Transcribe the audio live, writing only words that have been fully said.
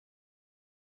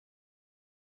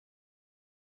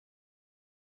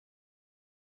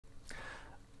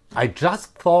I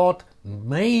just thought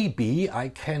maybe I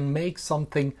can make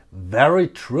something very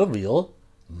trivial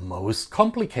most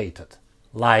complicated,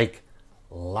 like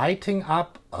lighting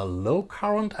up a low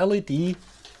current LED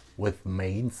with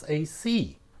mains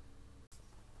AC.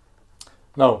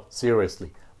 No,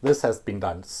 seriously, this has been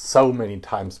done so many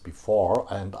times before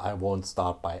and I won't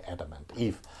start by Adam and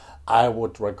Eve. I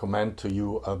would recommend to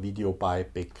you a video by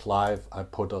bigclive. I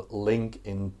put a link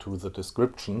into the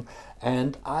description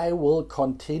and I will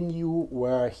continue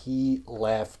where he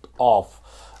left off,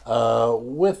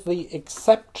 with the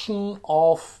exception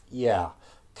of,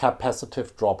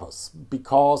 capacitive droppers.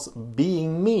 Because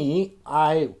being me,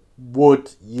 I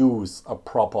would use a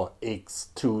proper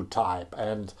X2 type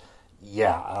and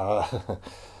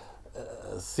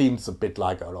seems a bit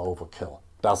like an overkill,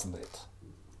 doesn't it?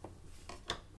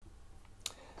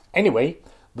 Anyway,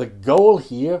 the goal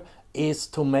here is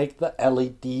to make the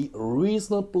LED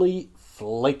reasonably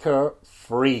flicker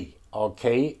free,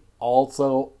 okay?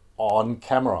 Also on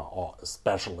camera, or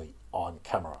especially on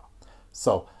camera.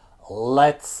 So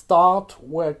let's start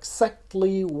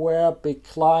exactly where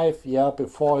bigclive,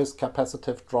 before his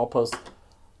capacitive droppers,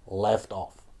 left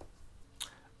off.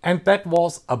 And that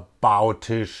was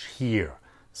about-ish here.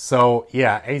 So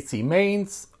AC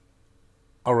mains,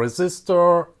 a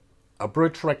resistor, a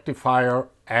bridge rectifier,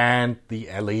 and the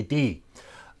LED.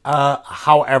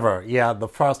 However, the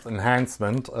first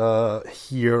enhancement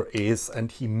here is,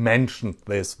 and he mentioned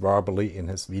this verbally in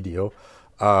his video,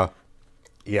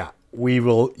 we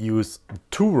will use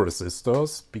 2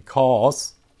 resistors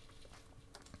because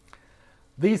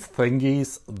these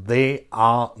thingies, they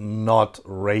are not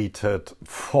rated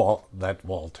for that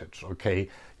voltage, okay?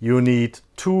 You need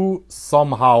 2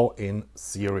 somehow in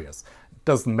series. It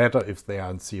doesn't matter if they are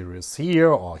in series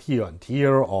here and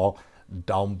here or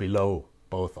down below,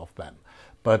 both of them.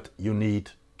 But you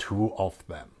need 2 of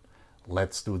them.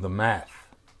 Let's do the math.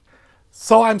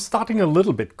 So I'm starting a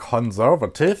little bit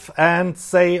conservative and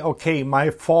say, okay, my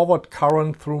forward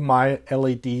current through my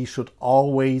LED should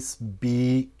always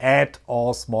be at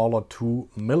or smaller 2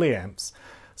 milliamps.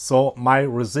 So my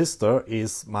resistor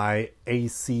is my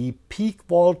AC peak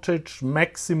voltage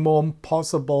maximum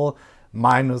possible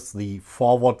minus the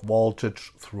forward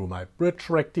voltage through my bridge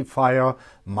rectifier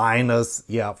minus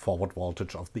forward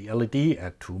voltage of the LED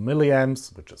at 2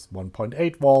 milliamps, which is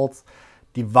 1.8 volts.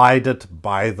 Divided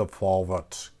by the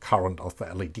forward current of the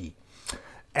LED.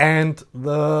 And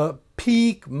the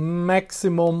peak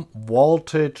maximum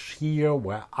voltage here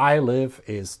where I live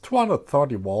is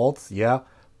 230 volts,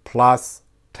 plus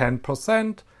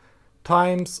 10%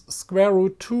 times square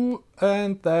root 2,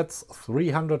 and that's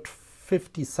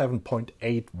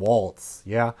 357.8 volts,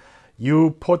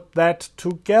 You put that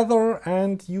together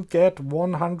and you get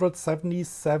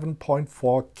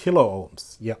 177.4 kilo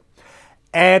ohms,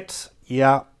 Add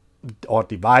or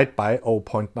divide by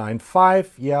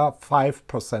 0.95,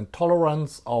 5%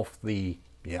 tolerance of the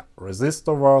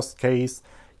resistor worst case,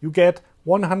 you get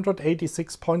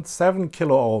 186.7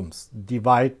 kilo ohms.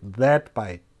 Divide that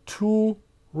by 2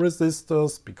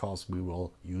 resistors, because we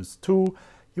will use 2,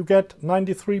 you get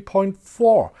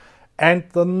 93.4. And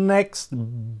the next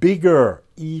bigger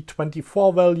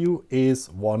E24 value is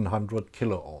 100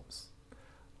 kilo ohms.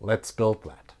 Let's build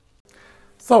that.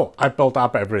 So I built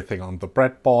up everything on the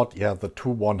breadboard, the 2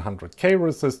 100K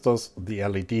resistors, the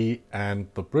LED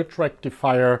and the bridge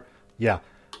rectifier,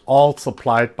 all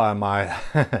supplied by my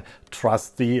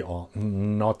trusty or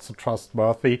not so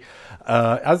trustworthy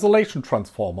isolation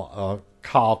transformer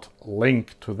card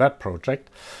link to that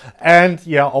project. And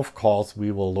of course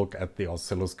we will look at the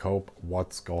oscilloscope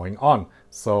what's going on.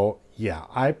 So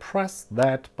I press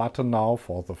that button now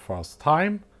for the first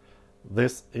time.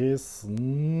 This is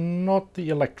not the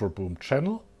Electroboom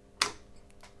channel.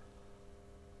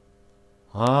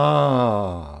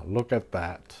 Look at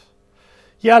that.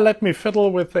 Let me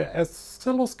fiddle with the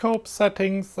oscilloscope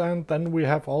settings, and then we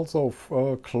have also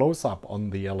a close-up on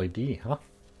the LED.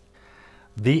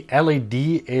 The LED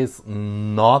is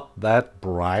not that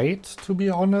bright, to be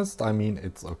honest. I mean,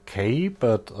 it's okay,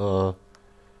 but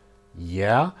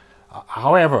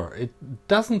however, it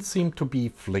doesn't seem to be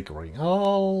flickering.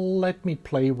 Let me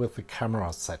play with the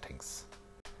camera settings.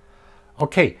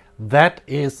 Okay, that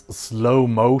is slow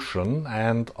motion,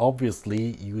 and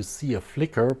obviously you see a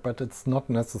flicker, but it's not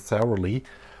necessarily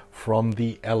from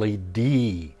the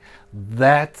LED.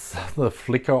 That's the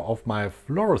flicker of my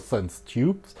fluorescence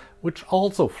tubes, which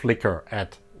also flicker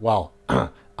at,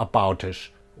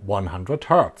 about-ish 100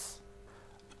 Hertz.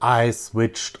 I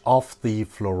switched off the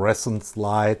fluorescence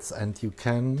lights and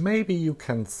maybe you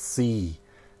can see,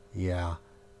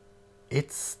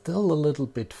 it's still a little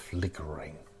bit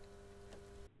flickering.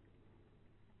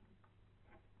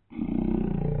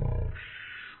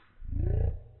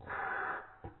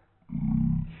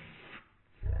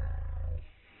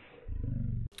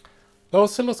 The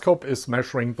oscilloscope is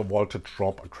measuring the voltage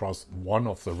drop across one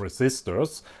of the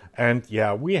resistors, and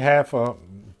yeah, we have a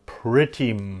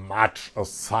pretty much a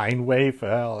sine wave.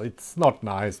 Well, it's not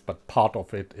nice, but part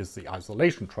of it is the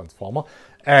isolation transformer.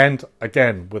 And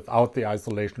again, without the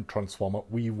isolation transformer,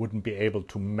 we wouldn't be able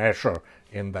to measure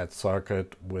in that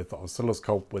circuit with the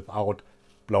oscilloscope without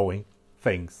blowing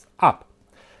things up.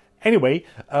 Anyway,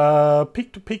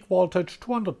 peak-to-peak voltage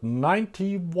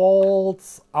 290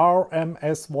 volts,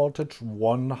 RMS voltage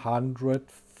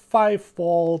 105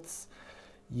 volts.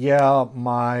 Yeah,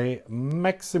 my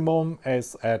maximum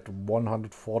is at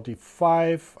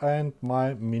 145 and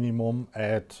my minimum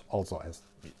at, also as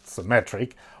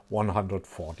symmetric,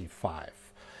 145.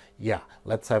 Yeah,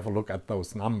 let's have a look at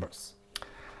those numbers.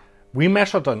 We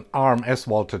measured an RMS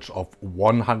voltage of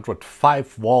 105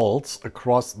 volts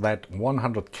across that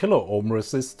 100 kilo ohm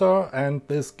resistor, and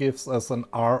this gives us an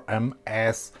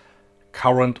RMS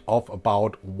current of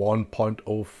about 1.05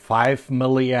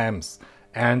 milliamps.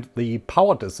 And the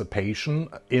power dissipation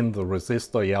in the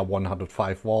resistor, yeah,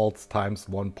 105 volts times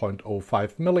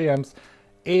 1.05 milliamps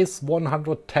is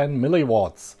 110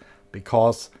 milliwatts,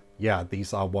 because yeah,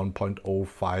 these are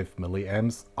 1.05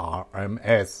 milliamps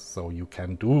RMS, so you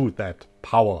can do that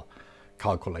power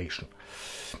calculation.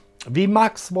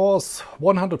 Vmax was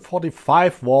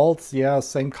 145 volts, yeah,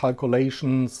 same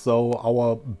calculation, so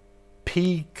our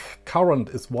peak current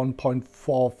is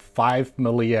 1.45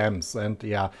 milliamps, and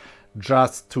yeah,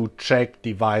 just to check,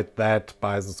 divide that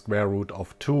by the square root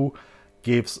of 2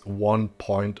 gives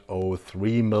 1.03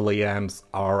 milliamps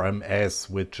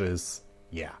RMS, which is,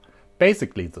 yeah,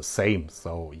 basically the same.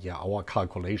 So yeah, our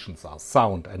calculations are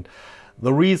sound, and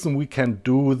the reason we can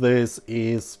do this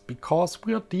is because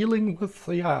we are dealing with,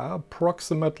 yeah,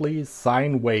 approximately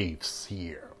sine waves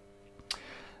here.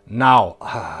 Now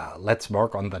let's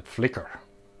work on that flicker.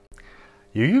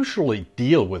 You usually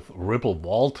deal with ripple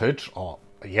voltage, or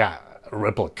yeah,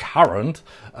 ripple current,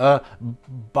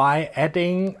 by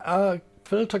adding a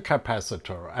filter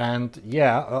capacitor, and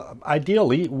yeah,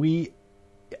 ideally we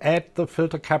add the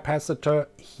filter capacitor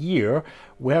here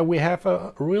where we have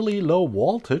a really low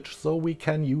voltage, so we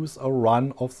can use a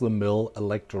run-of-the-mill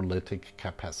electrolytic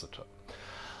capacitor.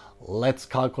 Let's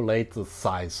calculate the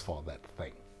size for that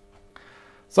thing.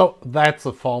 So that's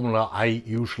the formula I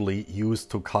usually use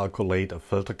to calculate a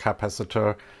filter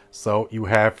capacitor. So you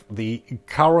have the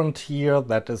current here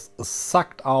that is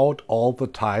sucked out all the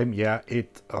time. Yeah,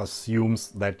 it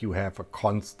assumes that you have a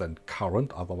constant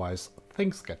current, otherwise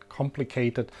things get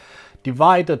complicated,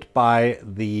 divided by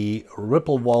the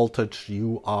ripple voltage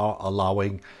you are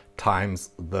allowing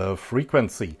times the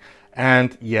frequency.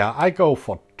 And yeah, I go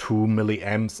for 2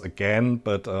 milliamps again,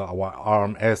 but our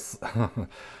RMS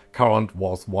current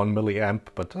was 1 milliamp,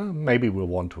 but maybe we'll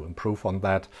want to improve on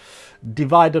that.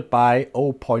 Divided by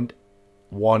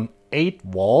 0.18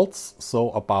 volts,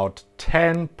 so about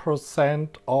 10%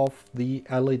 of the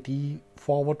LED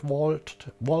forward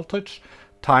voltage,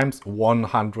 times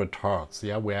 100 hertz.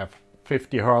 Yeah, we have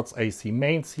 50 hertz AC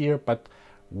mains here, but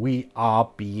we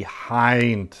are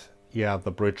behind, yeah,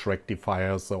 the bridge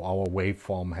rectifier, so our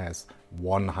waveform has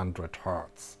 100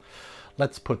 hertz.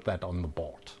 Let's put that on the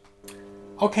board.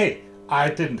 Okay, I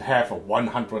didn't have a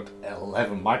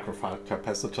 111 microfarad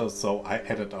capacitor, so I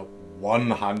added a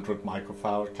 100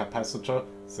 microfarad capacitor,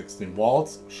 16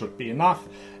 volts, should be enough.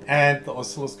 And the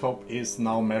oscilloscope is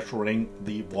now measuring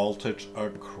the voltage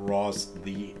across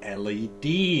the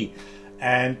LED.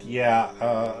 And yeah,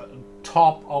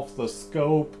 top of the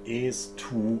scope is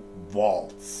 2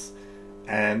 volts.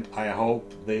 And I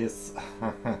hope this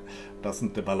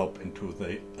doesn't develop into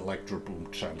the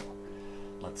electroboom channel.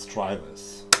 Let's try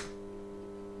this.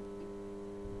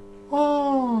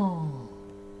 Oh,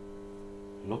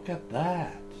 look at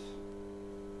that.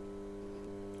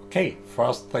 Okay,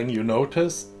 first thing you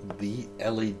notice, the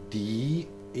LED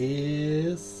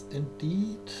is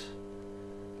indeed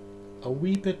a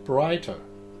wee bit brighter,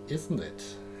 isn't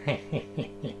it?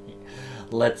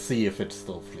 Let's see if it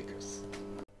still flickers.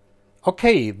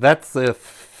 Okay, that's the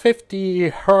 50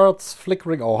 hertz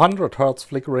flickering or 100 hertz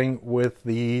flickering with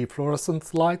the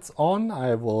fluorescence lights on.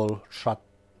 I will shut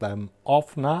them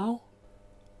off now.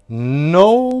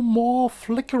 No more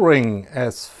flickering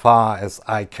as far as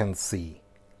I can see.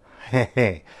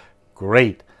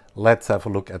 Great. Let's have a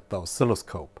look at the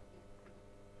oscilloscope.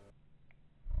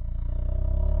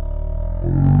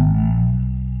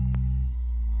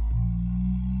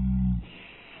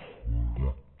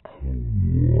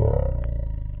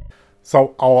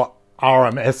 So our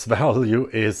RMS value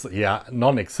is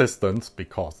non-existent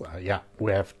because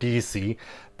we have DC,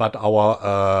 but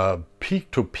our peak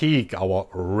to peak, our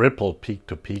ripple peak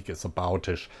to peak is about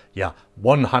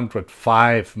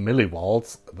 105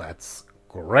 millivolts. That's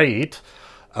great.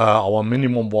 Our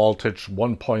minimum voltage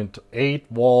 1.8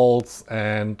 volts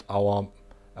and our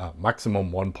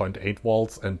maximum 1.8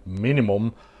 volts and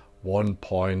minimum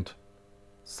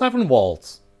 1.7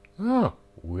 volts.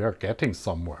 We are getting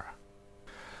somewhere.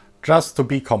 Just to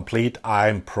be complete,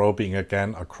 I'm probing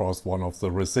again across one of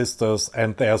the resistors,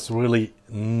 and there's really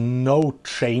no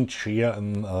change here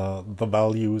in the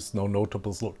values, no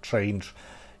notable change.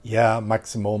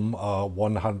 Maximum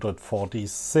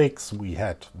 146, we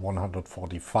had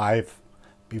 145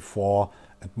 before,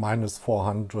 at minus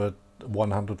 400,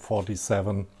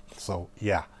 147, so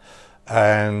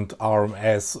and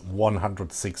RMS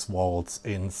 106 volts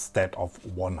instead of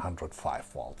 105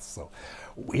 volts. So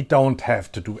we don't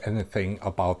have to do anything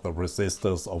about the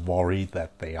resistors or worry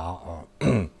that they are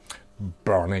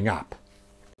burning up.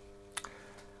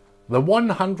 The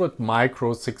 100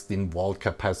 micro 16 volt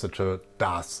capacitor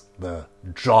does the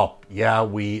job.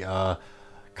 We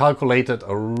calculated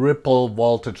a ripple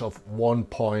voltage of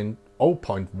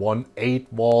 0.18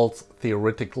 volts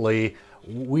theoretically.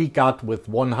 We got with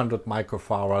 100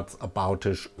 microfarads about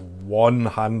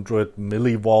 100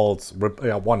 millivolts,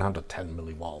 110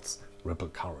 millivolts ripple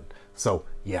current. So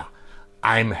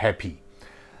I'm happy.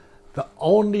 The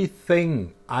only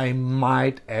thing I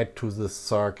might add to the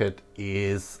circuit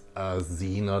is a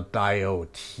Zener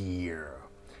diode here.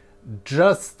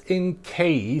 Just in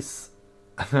case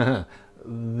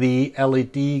the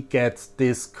LED gets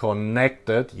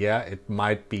disconnected, it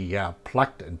might be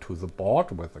plugged into the board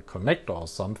with a connector or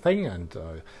something, and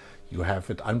you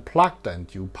have it unplugged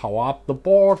and you power up the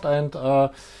board, and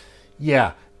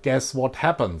guess what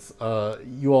happens?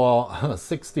 Your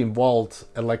 16 volt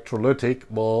electrolytic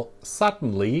will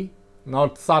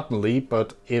not suddenly,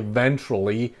 but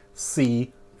eventually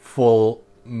see full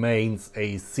mains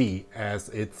AC as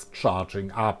it's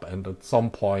charging up, and at some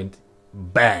point,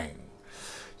 bang!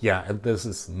 And this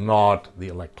is not the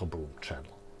Electro Boom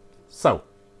channel. So,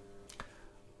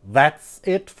 that's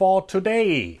it for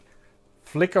today.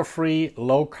 Flicker-free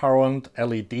low current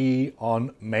LED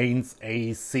on mains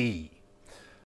AC.